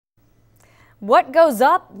What goes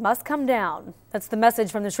up must come down. That's the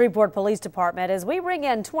message from the Shreveport Police Department as we ring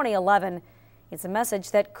in 2011. It's a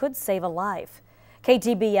message that could save a life.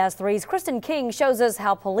 KTBS 3's Kristen King shows us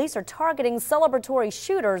how police are targeting celebratory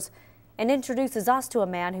shooters and introduces us to a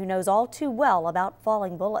man who knows all too well about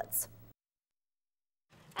falling bullets.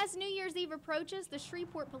 As New Year's Eve approaches, the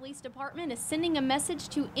Shreveport Police Department is sending a message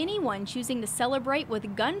to anyone choosing to celebrate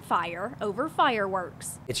with gunfire over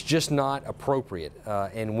fireworks. It's just not appropriate,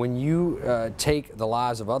 and when you take the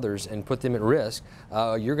lives of others and put them at risk,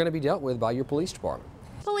 you're going to be dealt with by your police department.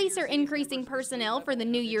 Police are increasing personnel for the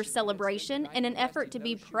New Year's celebration in an effort to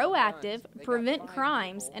be proactive, prevent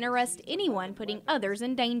crimes, and arrest anyone putting others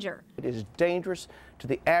in danger. It is dangerous to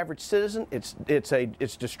the average citizen. It's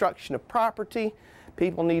destruction of property.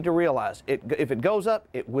 People need to realize if it goes up,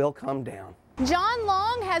 it will come down. John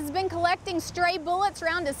Long has been collecting stray bullets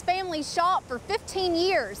around his family's shop for 15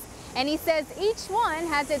 years, and he says each one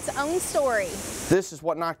has its own story. This is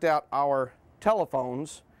what knocked out our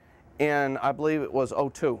telephones in, I believe it was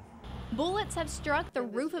 2002. Bullets have struck the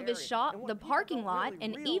roof of his shop, the parking lot,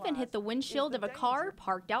 and even hit the windshield of a car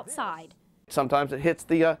parked outside. Sometimes it hits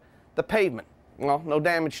the pavement. Well, no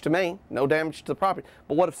damage to me, no damage to the property.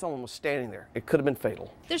 But what if someone was standing there? It could have been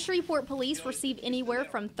fatal. The Shreveport Police receive anywhere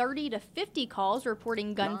from 30 to 50 calls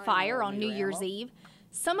reporting gunfire on New Year's Eve.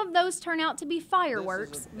 Some of those turn out to be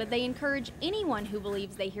fireworks, but they encourage anyone who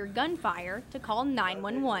believes they hear gunfire to call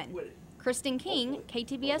 911. Kristen King,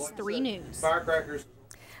 KTBS 3 News. Firecrackers.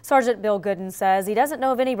 Sergeant Bill Gooden says he doesn't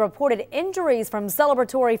know of any reported injuries from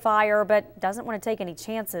celebratory fire, but doesn't want to take any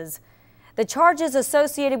chances. The charges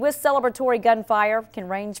associated with celebratory gunfire can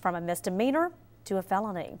range from a misdemeanor to a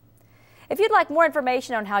felony. If you'd like more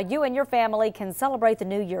information on how you and your family can celebrate the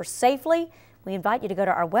new year safely, we invite you to go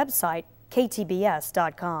to our website,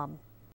 ktbs.com.